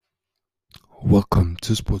Welcome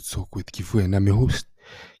to Sports Talk with Kifu, and I'm your host,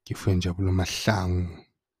 Kifu Njabulo Mahlangu.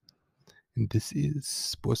 And this is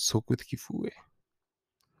Sports Talk with Kifu.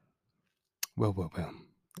 Well.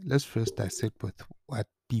 Let's first dissect what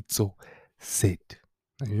Pizzo said.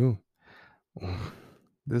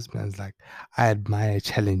 This man's like, I admire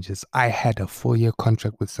challenges. I had a 4-year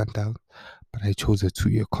contract with Sundowns, but I chose a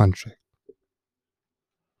 2-year contract.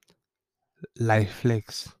 Life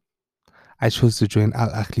flex. I chose to join Al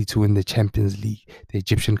Ahly to win the Champions League, the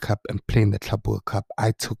Egyptian Cup, and play in the Club World Cup.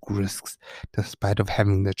 I took risks, despite of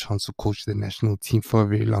having the chance to coach the national team for a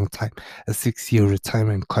very long time, a 6-year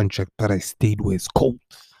retirement contract, but I stayed where it's cold.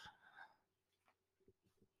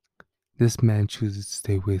 This man chooses to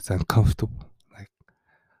stay where it's uncomfortable.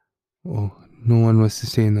 No one wants to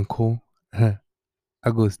stay in the cold. I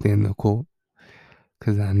go stay in the cold,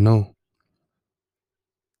 because I know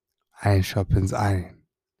iron sharpens iron.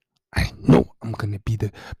 I know I'm going to be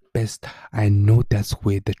the best. I know that's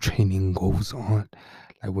where the training goes on.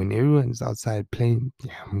 Like when everyone's outside playing,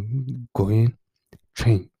 go in,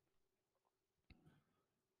 train.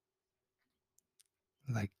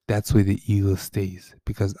 Like that's where the eagle stays,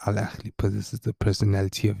 because Al Ahly possesses the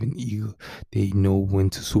personality of an eagle. They know when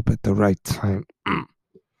to swoop at the right time. I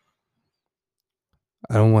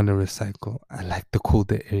don't want to recycle. I like the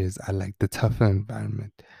colder areas. I like the tougher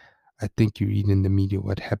environment. I think you read in the media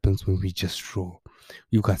what happens when we just roll.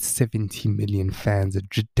 You got 70 million fans, a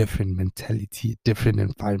different mentality, a different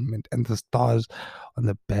environment, and the stars on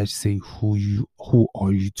the badge say, who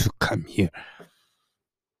are you to come here?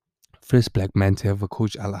 First black man to ever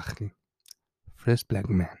coach Al Ahly. First black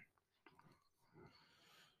man.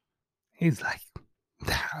 He's like,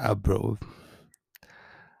 bro.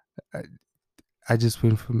 I just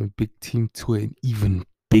went from a big team to an even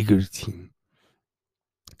bigger team.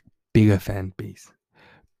 Bigger fan base.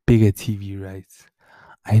 Bigger TV rights.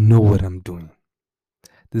 I know what I'm doing.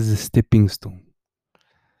 This is a stepping stone.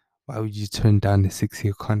 Why would you turn down a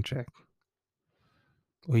 6-year contract?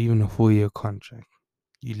 Or even a 4-year contract?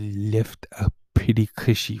 You left a pretty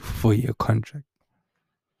cushy 4-year contract.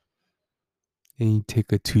 And you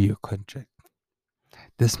take a 2-year contract.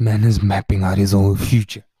 This man is mapping out his own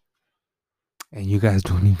future. And you guys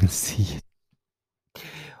don't even see it.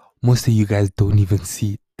 Most of you guys don't even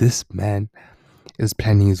see it. This man is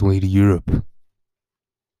planning his way to Europe.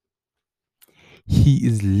 He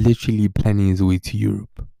is literally planning his way to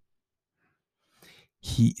Europe.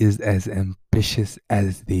 He is as ambitious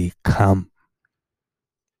as they come.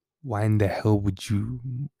 Why in the hell would you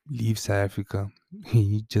leave South Africa?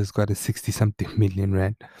 He just got a 60-something million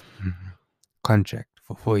rand contract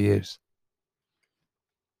for 4 years.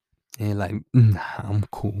 And you're like, I'm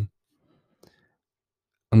cool.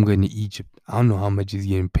 I'm going to Egypt. I don't know how much he's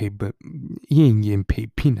getting paid, but he ain't getting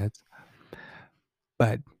paid peanuts.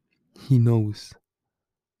 But he knows,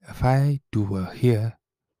 if I do well here,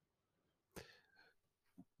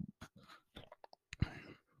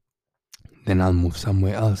 then I'll move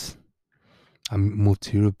somewhere else. I'll move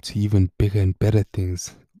to Europe to even bigger and better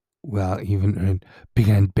things, where I'll even earn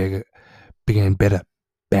bigger and better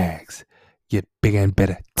bags, get bigger and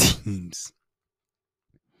better teams.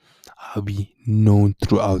 I'll be known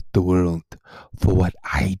throughout the world for what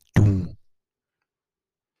I do.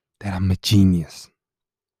 That I'm a genius.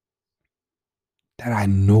 That I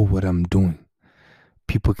know what I'm doing.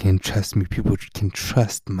 People can trust me. People can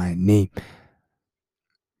trust my name.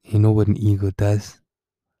 You know what an eagle does?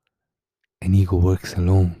 An eagle works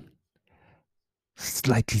alone.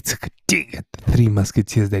 Slightly took a dig at the 3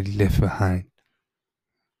 musketeers that he left behind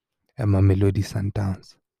at Mamelodi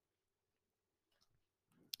Sundowns.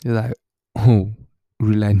 You're like, oh,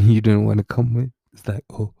 Rulani, you don't want to come with? It's like,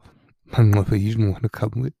 oh, Mangwafa, you don't want to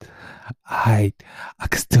come with? I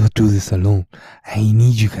can still do this alone. I ain't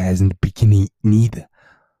need you guys in the beginning neither.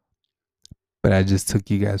 But I just took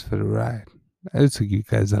you guys for the ride. I just took you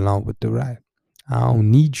guys along with the ride. I don't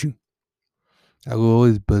need you. I will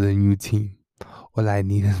always build a new team. All I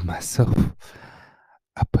need is myself.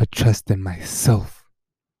 I put trust in myself.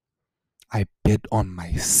 I bet on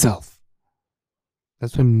myself.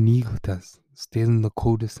 That's what an eagle does. Stays in the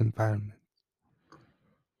coldest environment.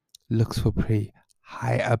 Looks for prey.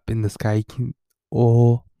 High up in the sky, he can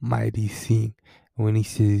almighty seeing. And when he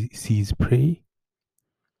sees prey,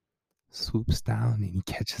 swoops down and he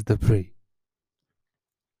catches the prey.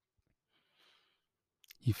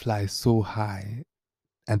 He flies so high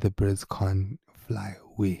and the birds can't fly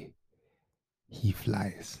away. He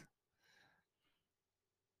flies.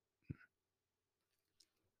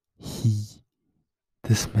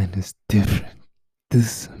 This man is different.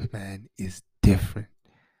 This man is different.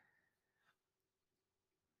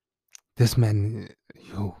 This man,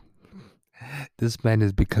 This man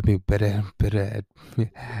is becoming better and better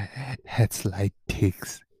at slide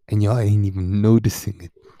takes, and y'all ain't even noticing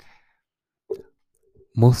it.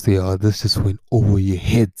 Most of y'all, this just went over your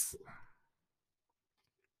heads.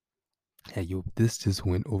 Yeah, yo, this just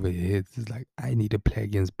went over your heads. It's like, I need to play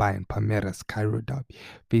against Bayern, Palmeiras, Cairo Derby,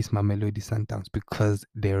 face Mamelodi Sundowns because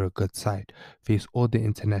they're a good side, face all the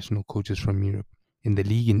international coaches from Europe. In the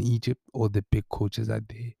league in Egypt, all the big coaches are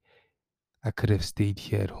there. I could have stayed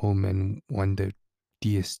here at home and won the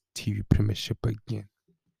DSTV Premiership again.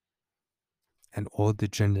 And all the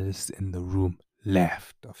journalists in the room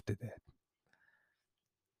laughed after that.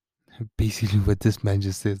 Basically, what this man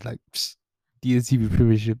just says, like, DSTV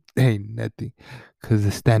Premiership ain't nothing, because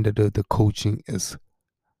the standard of the coaching is,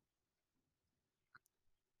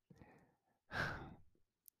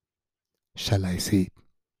 shall I say it?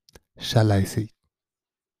 Shall I say it?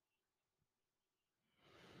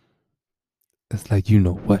 It's like, you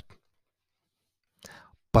know what?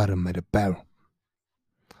 Bottom of the barrel.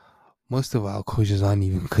 Most of our coaches aren't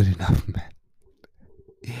even good enough, man.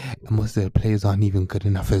 And most of the players aren't even good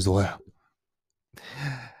enough as well.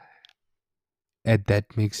 Add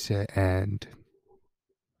that mixture and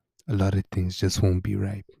a lot of things just won't be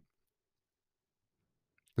right.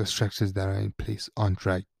 The structures that are in place aren't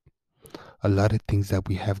right. A lot of things that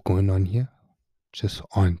we have going on here just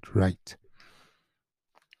aren't right.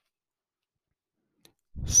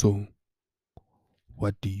 So,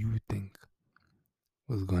 what do you think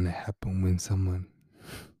was going to happen when someone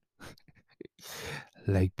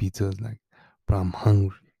like Peter was like, bro, I'm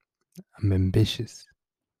hungry, I'm ambitious,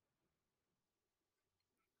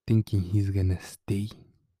 thinking he's going to stay?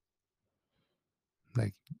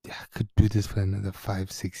 Like, I could do this for another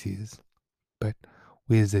 5, 6 years, but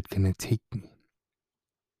where is it going to take me?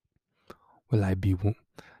 Will I be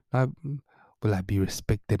will I be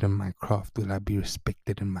respected in my craft? Will I be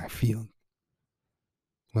respected in my field?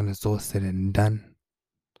 When it's all said and done,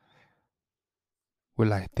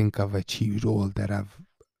 will I think I've achieved all that I've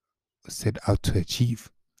set out to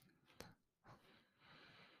achieve?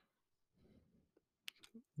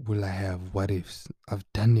 Will I have what ifs? I've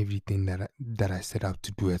done everything that I set out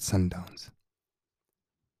to do at Sundowns.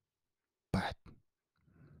 But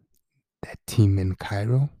that team in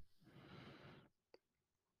Cairo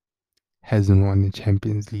hasn't won the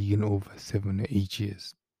Champions League in over 7 or 8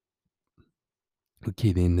 years.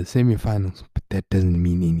 Okay, they're in the semi-finals, but that doesn't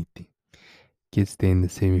mean anything. Gets there in the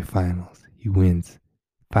semi-finals, he wins.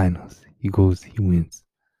 Finals, he goes, he wins.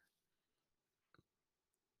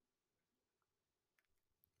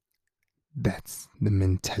 That's the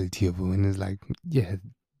mentality of it. And it's like, yeah,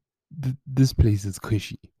 this place is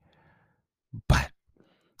cushy, but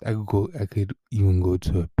I could even go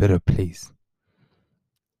to a better place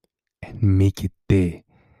and make it there.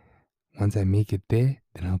 Once I make it there,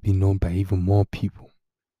 then I'll be known by even more people.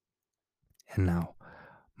 And now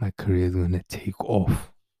my career is gonna take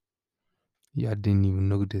off. Yeah, I didn't even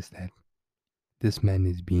notice that. This man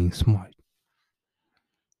is being smart.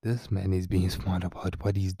 This man is being smart about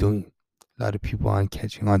what he's doing. A lot of people aren't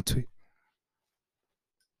catching on to it.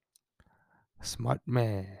 Smart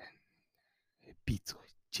man. Beats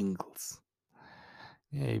with jingles.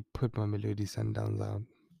 Yeah, he put Mamelodi Sundowns out,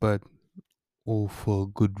 but all for a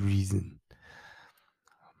good reason.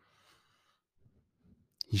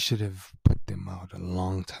 He should have put them out a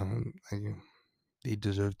long time. Like, they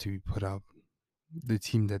deserve to be put out. The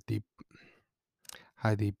team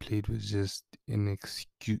how they played was just an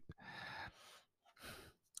excuse.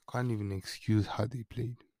 Can't even excuse how they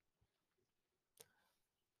played.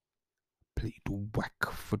 Played whack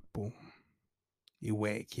football. You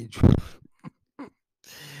whack kid.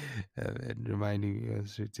 And reminding me of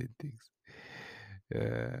certain things.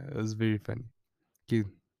 It was very funny. Okay,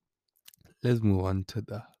 let's move on to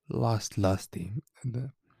the last game in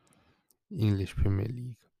the English Premier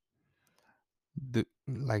League. The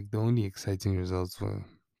only exciting results were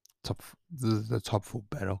the top four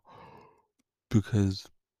battle, because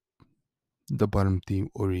the bottom team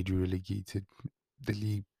already relegated. The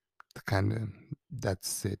league,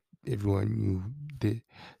 that's it. Everyone knew the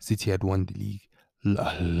City had won the league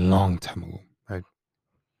a long time ago, right?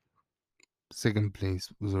 Second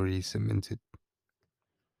place was already cemented.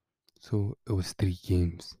 So it was 3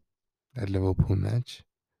 games: that Liverpool match,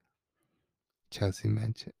 Chelsea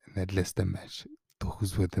match, and that Leicester match.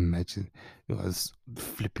 Those were the matches. It was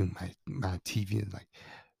flipping my TV and like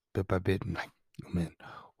bit by bit. I'm like, oh man,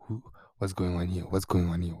 what's going on here? What's going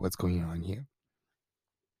on here? What's going on here?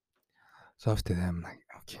 So after that, I'm like,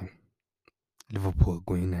 okay, Liverpool are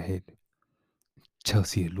going ahead.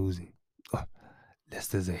 Chelsea are losing. Oh,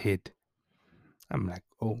 Leicester's ahead. I'm like,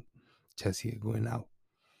 oh, Chelsea are going out.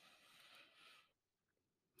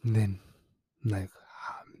 And then, like,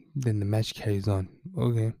 then the match carries on.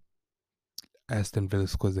 Okay, Aston Villa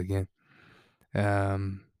scores again.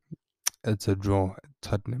 Um, it's a draw at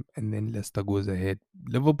Tottenham, and then Leicester goes ahead.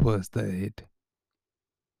 Liverpool is still ahead.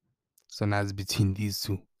 So now it's between these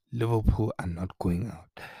two. Liverpool are not going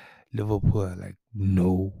out. Liverpool are like,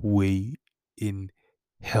 no way in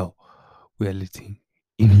hell we're letting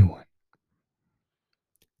anyone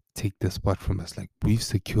take the spot from us. Like, we've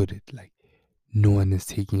secured it. Like, no one is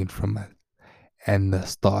taking it from us. And the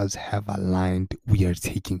stars have aligned. We are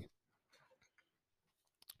taking it.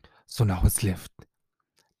 So now what's left?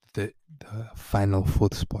 The final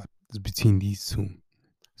fourth spot is between these two.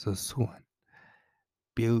 So Suan.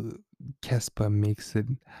 Bill Casper makes it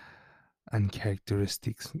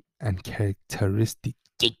uncharacteristic, so uncharacteristic,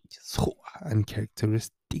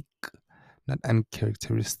 not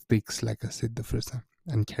uncharacteristics like I said the first time.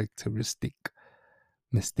 Uncharacteristic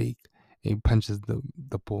mistake. He punches the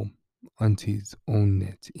ball into his own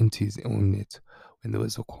net when there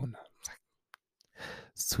was a corner.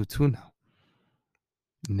 It's 2-2 now.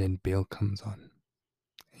 And then Bale comes on.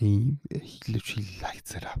 He literally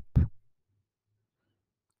lights it up.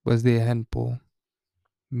 Was there a handball?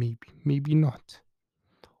 Maybe not.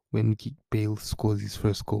 When Bale scores his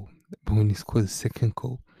first goal, but when he scores his second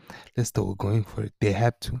goal, Leicester were going for it. They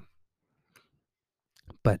had to.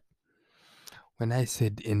 But when I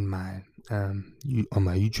said in my on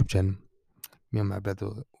my YouTube channel, me and my brother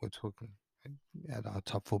were talking at our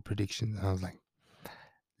top 4 predictions, and I was like,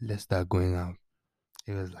 Leicester going out.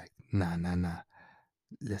 It was like, nah.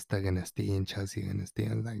 Leicester gonna stay in, Chelsea gonna stay.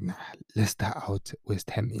 I was like, nah, Leicester out, West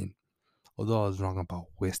Ham in. Although I was wrong about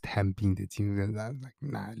West Ham being the team, I was like,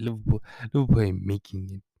 nah, Liverpool ain't making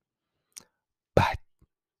it. But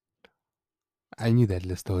I knew that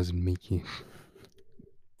Leicester wasn't making it.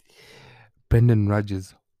 Brendan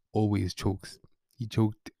Rodgers always chokes. He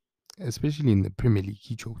choked, especially in the Premier League,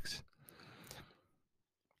 he chokes.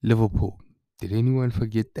 Liverpool. Did anyone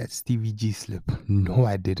forget that Stevie G slip? No,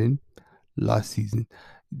 I didn't. Last season.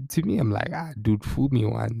 To me, I'm like, dude, fool me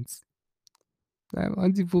once.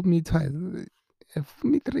 Once you fool me twice.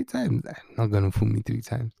 Fool me 3 times. I'm not gonna fool me 3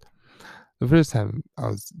 times. The first time, I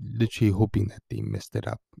was literally hoping that they messed it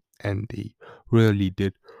up, and they really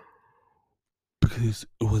did. Because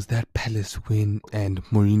it was that Palace win, and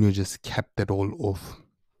Mourinho just capped it all off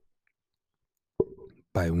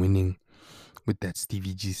by winning with that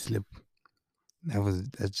Stevie G slip.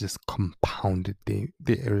 That just compounded the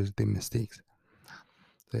errors, the mistakes.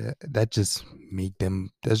 That just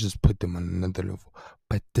put them on another level.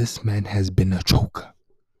 But this man has been a choker.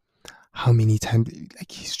 How many times?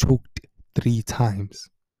 Like, he's choked 3 times.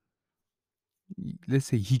 Let's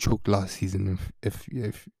say he choked last season. If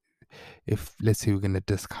let's say we're gonna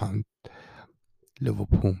discount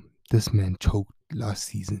Liverpool, this man choked last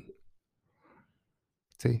season.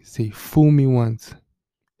 Say fool me once,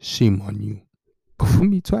 shame on you. But fool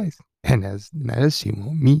me twice, and that's shame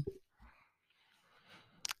on me.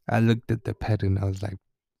 I looked at the pattern. I was like,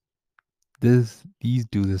 these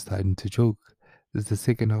dudes are starting to choke. This is the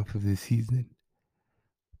second half of the season.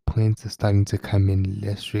 Points are starting to come in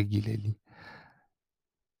less regularly.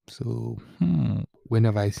 So, when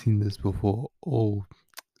have I seen this before? Oh,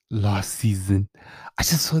 last season. I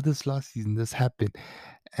just saw this last season. This happened.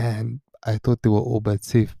 And I thought they were all but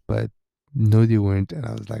safe, but no, they weren't. And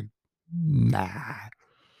I was like, nah.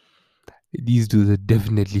 These dudes are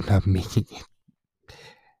definitely not making it.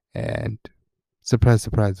 And surprise,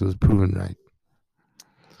 surprise, it was proven right.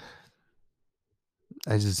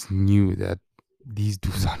 I just knew that these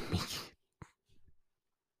dudes aren't making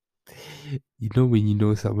it. You know when you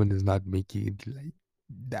know someone is not making it, like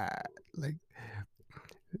that. Like,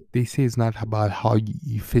 they say it's not about how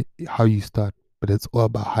you start, but it's all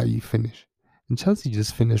about how you finish. And Chelsea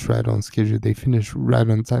just finished right on schedule. They finished right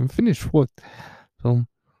on time. Finished 4th. So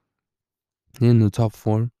in the top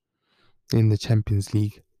 4 in the Champions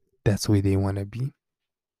League, that's where they want to be.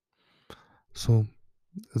 So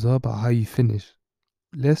it's all about how you finish.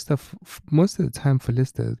 Leicester, most of the time for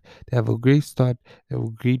Leicester, they have a great start, they have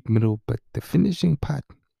a great middle, but the finishing part,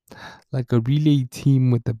 like a relay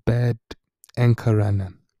team with a bad anchor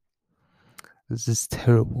runner, it's just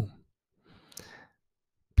terrible.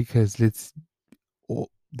 Because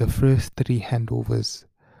the first 3 handovers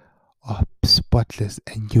are spotless,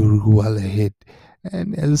 and you're well ahead.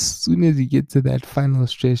 And as soon as you get to that final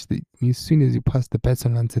stretch, as soon as you pass the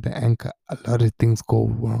baton onto the anchor, a lot of things go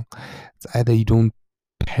wrong. It's either you don't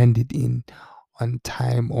hand it in on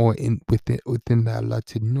time or within the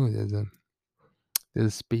allotted. No, there's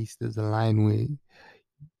a space, there's a line where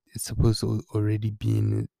it's supposed to already be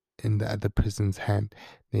in the other person's hand.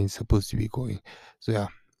 Then it's supposed to be going. So yeah,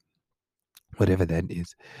 whatever that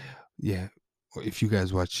is. Yeah. Or if you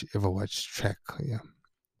guys ever watch track, yeah.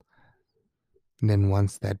 And then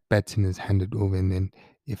once that baton is handed over, and then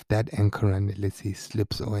if that anchor runner, let's say,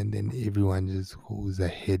 slips over, and then everyone just goes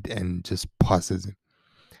ahead and just passes him.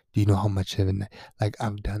 Do you know how much heaven? Like,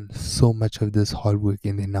 I've done so much of this hard work,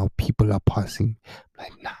 and then now people are passing.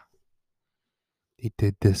 Like, nah, they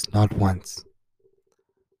did this not once,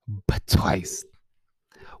 but twice.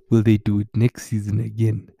 Will they do it next season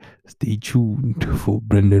again? Stay tuned for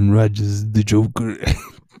Brendan Rodgers, the Joker.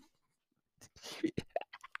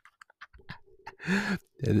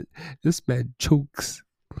 This man chokes.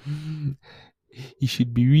 He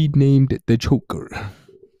should be renamed the Joker.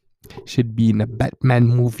 Should be in a Batman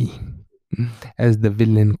movie as the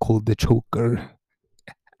villain called the Joker.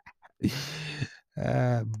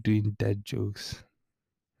 I'm doing dad jokes.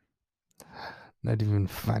 Not even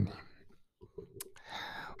funny.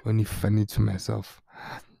 Only funny to myself.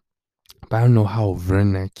 But I don't know how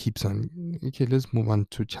Werner keeps on. Okay, let's move on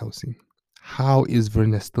to Chelsea. How is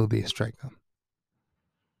Werner still their striker?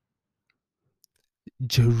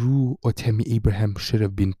 Giroud or Tammy Abraham should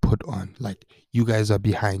have been put on. Like, you guys are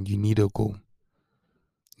behind, you need a goal.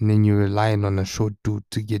 And then you're relying on a short dude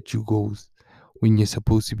to get you goals when you're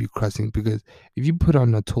supposed to be crossing. Because if you put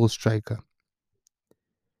on a tall striker,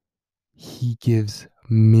 he gives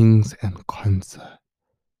Mings and Konsa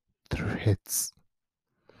threats.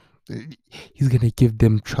 He's gonna give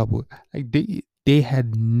them trouble. Like, they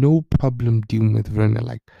had no problem dealing with Werner.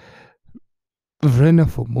 Like, Werner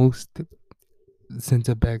for most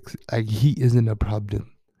centre backs, like, he isn't a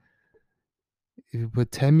problem. If you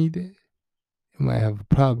put Tammy there, you might have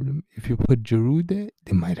a problem. If you put Giroud there,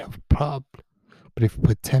 they might have a problem. But if you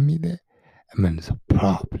put Tammy there, I mean, it's a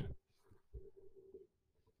problem.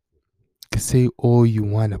 You can say all you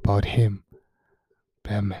want about him,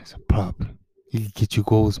 but I mean, it's a problem. He can get you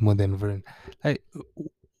goals more than Werner. Like,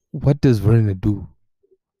 what does Werner do?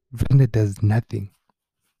 Werner does nothing.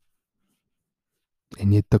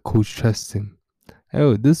 And yet the coach trusts him.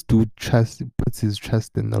 Oh, this dude puts his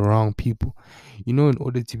trust in the wrong people. You know, in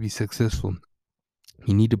order to be successful,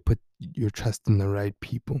 you need to put your trust in the right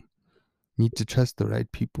people. You need to trust the right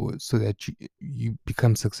people so that you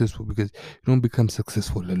become successful, because you don't become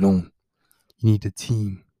successful alone. You need a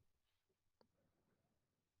team.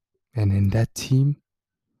 And in that team,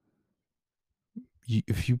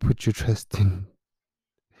 if you put your trust in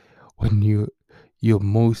when you're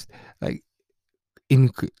most like in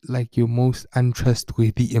like your most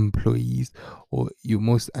untrustworthy employees, or your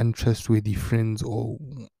most untrustworthy friends, or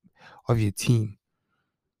of your team,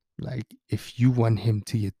 like, if you want him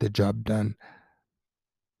to get the job done,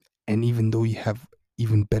 and even though you have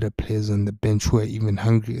even better players on the bench who are even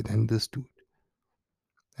hungrier than this dude,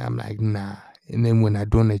 I'm like, nah. And then when I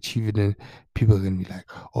don't achieve it, then people are gonna be like,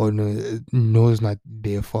 oh no, no, it's not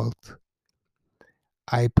their fault.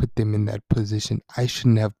 I put them in that position. I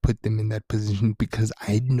shouldn't have put them in that position because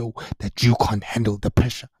I know that you can't handle the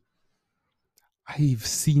pressure. I've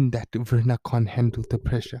seen that Werner can't handle the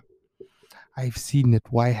pressure. I've seen it.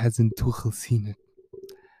 Why hasn't Tuchel seen it?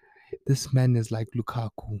 This man is like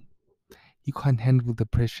Lukaku. He can't handle the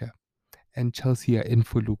pressure. And Chelsea are in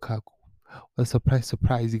for Lukaku. Well, surprise,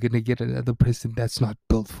 surprise, you're going to get another person that's not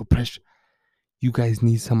built for pressure. You guys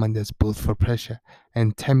need someone that's built for pressure.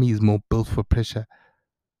 And Tammy is more built for pressure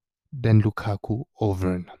than Lukaku or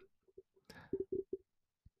Werner.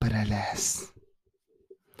 But alas,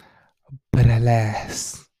 but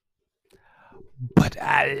alas, but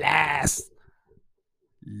alas,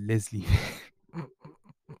 Leslie.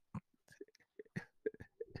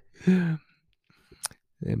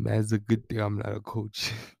 It's a good thing I'm not a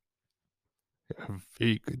coach. A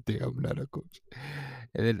very good thing I'm not a coach.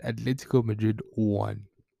 And then Atletico Madrid won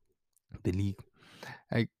the league.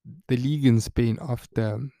 Like, the league in Spain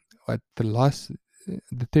after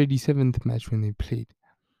the 37th match when they played,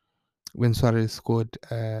 when Suarez scored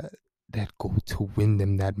that goal to win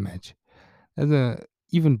them that match.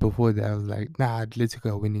 Even before that, I was like, nah,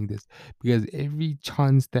 Atletico are winning this, because every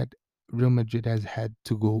chance that Real Madrid has had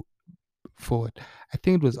to go forward, I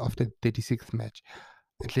think it was after the 36th match,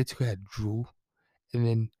 Atletico had drew, and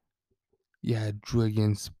then drew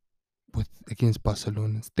against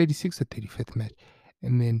Barcelona, 36th or 35th match,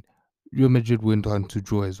 and then Real Madrid went on to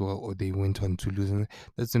draw as well, or they went on to lose. And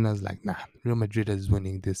that's when I was like, nah, Real Madrid is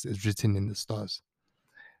winning this. It's written in the stars,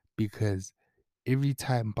 because every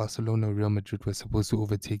time Barcelona or Real Madrid was supposed to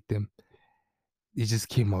overtake them, they just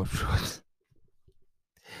came out short.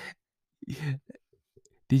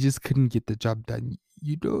 They just couldn't get the job done.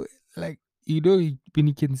 Like, when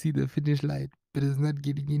you can see the finish line, but it's not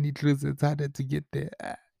getting any closer. It's harder to get there.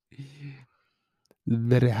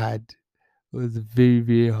 Very hard. It was very,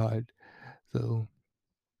 very hard. So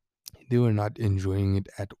they were not enjoying it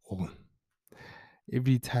at all.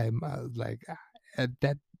 Every time I was like, at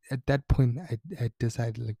that point, I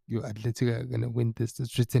decided like, yo, Atletico are gonna win this.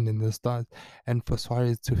 It's written in the stars, and for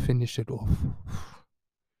Suarez to finish it off,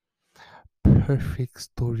 perfect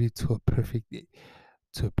story to a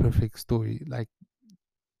perfect story. Like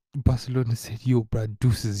Barcelona said, yo, bro,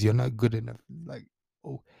 deuces, you're not good enough. Like,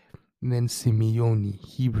 oh, and then Simeone,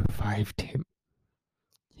 he revived him,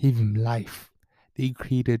 gave him life. They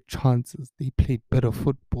created chances. They played better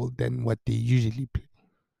football than what they usually play.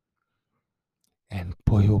 And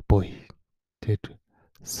boy, oh boy, did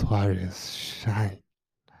Suarez shine.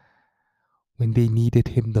 When they needed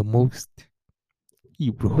him the most, he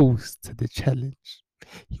rose to the challenge.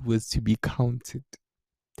 He was to be counted.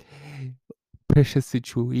 Pressure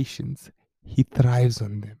situations, he thrives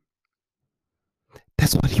on them.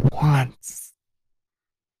 That's what he wants.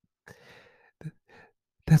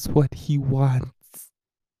 That's what he wants.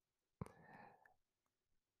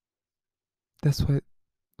 That's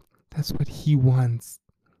what he wants.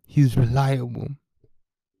 He's reliable.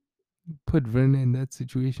 Put Werner in that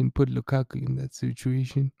situation, put Lukaku in that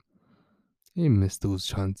situation. He missed those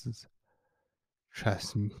chances.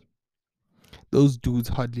 Trust me. Those dudes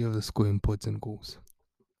hardly ever score important goals.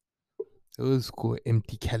 They always score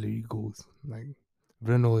empty calorie goals. Like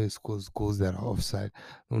Werner always scores goals that are offside.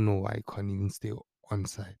 I don't know why he can't even stay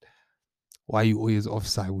onside. Why you always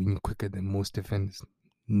offside when you're quicker than most defenders?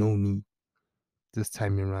 No need. This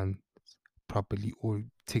time you run properly or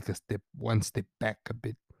take one step back a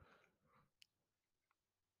bit.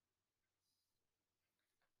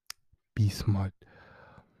 Be smart.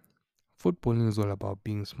 Footballing is all about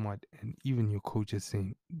being smart, and even your coach is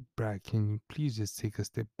saying, Brad, can you please just take a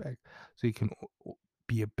step back so you can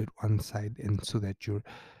be a bit one side, and so that you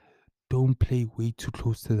don't play way too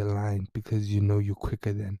close to the line because you know you're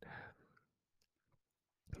quicker than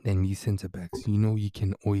these centre backs. You know you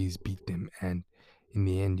can always beat them, and in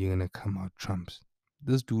the end, you're gonna come out trumps.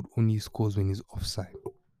 This dude only scores when he's offside,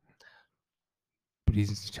 but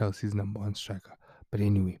he's Chelsea's number one striker. But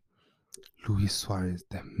anyway, Luis Suarez,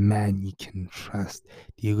 the man you can trust.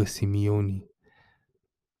 Diego Simeone.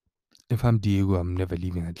 If I'm Diego, I'm never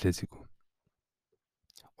leaving Atletico.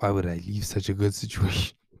 Why would I leave such a good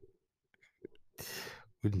situation?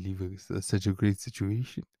 Wouldn't leave such a great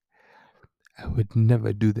situation. I would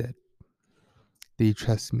never do that. They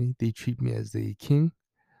trust me. They treat me as the king,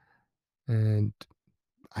 and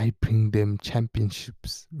I bring them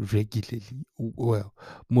championships regularly. Well,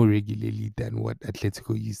 more regularly than what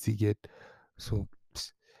Atletico used to get. So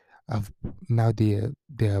I've now they're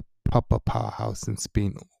a proper powerhouse in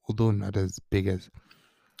Spain, although not as big as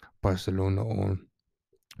Barcelona or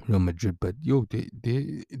Real Madrid. But yo,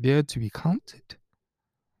 they're to be counted.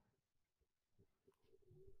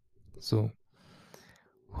 So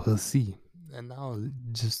we'll see. And now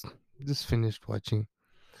just finished watching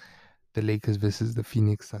the Lakers versus the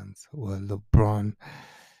Phoenix Suns. Well, LeBron,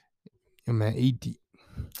 yeah, man, AD.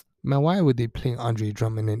 Man, why were they playing Andre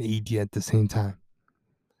Drummond and AD at the same time?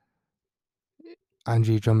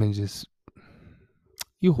 Andre Drummond just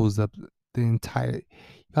he holds up the entire,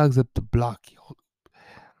 he hugs up the block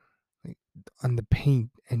like, on the paint,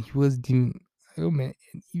 and he was doing. Oh man,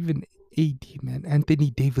 and even AD, man,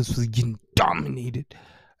 Anthony Davis was getting dominated.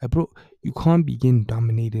 Bro, you can't be getting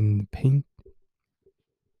dominated in the paint.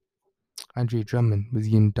 Andre Drummond was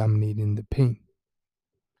getting dominated in the paint.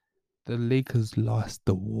 The Lakers lost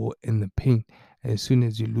the war in the paint. And as soon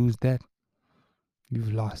as you lose that,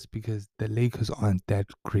 you've lost because the Lakers aren't that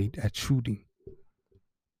great at shooting.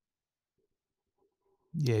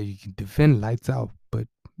 Yeah, you can defend lights out, but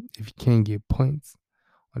if you can't get points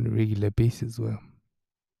on a regular basis, well,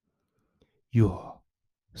 you're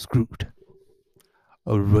screwed.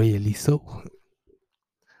 Or royally so.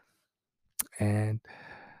 And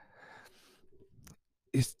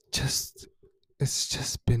it's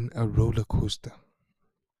just been a roller coaster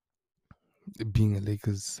being a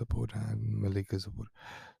Lakers supporter. I'm a Lakers supporter.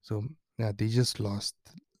 So yeah, they just lost.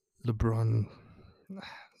 LeBron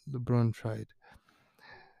LeBron tried.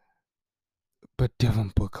 But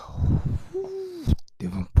Devin Booker,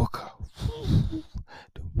 Devin Booker,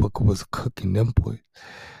 Devin Booker was cooking them boys.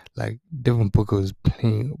 Like Devin Booker was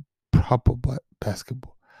playing proper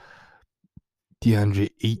basketball. DeAndre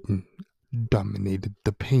Ayton dominated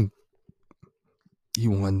the paint. He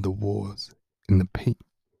won the wars in the paint.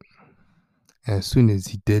 And as soon as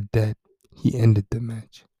he did that, he ended the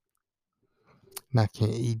match. Now can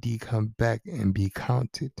AD come back and be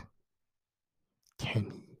counted?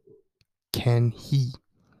 Can he? Can he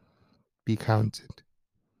be counted?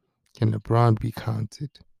 Can LeBron be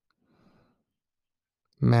counted?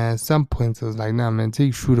 Man, at some points I was like, nah, man,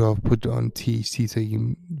 take Schroeder off, put on THT so you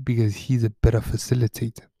can, because he's a better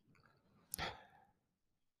facilitator.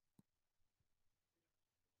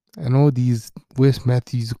 And all these Wes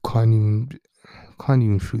Matthews can't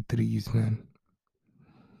even shoot threes, man.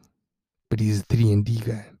 But he's a 3-and-D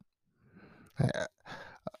guy.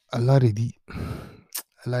 A lot of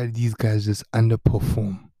these guys just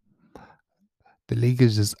underperform. The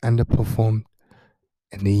Lakers just underperformed,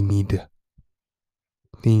 and they need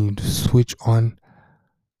to switch on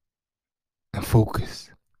and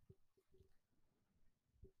focus.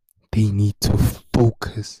 They need to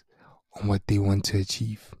focus on what they want to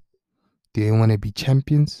achieve. Do they want to be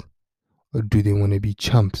champions, or do they want to be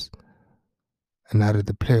chumps and out of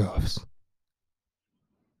the playoffs?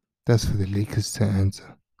 That's for the Lakers to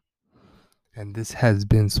answer. And this has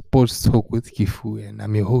been Sports Talk with Kifu, and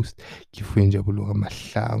I'm your host, Kifu Njabuluga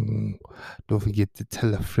Mahlangu. Don't forget to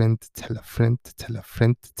tell a friend, to tell a friend, to tell a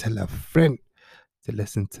friend, to tell a friend to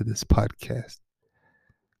listen to this podcast.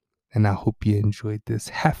 And I hope you enjoyed this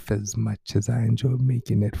half as much as I enjoyed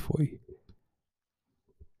making it for you.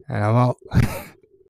 And I'm out.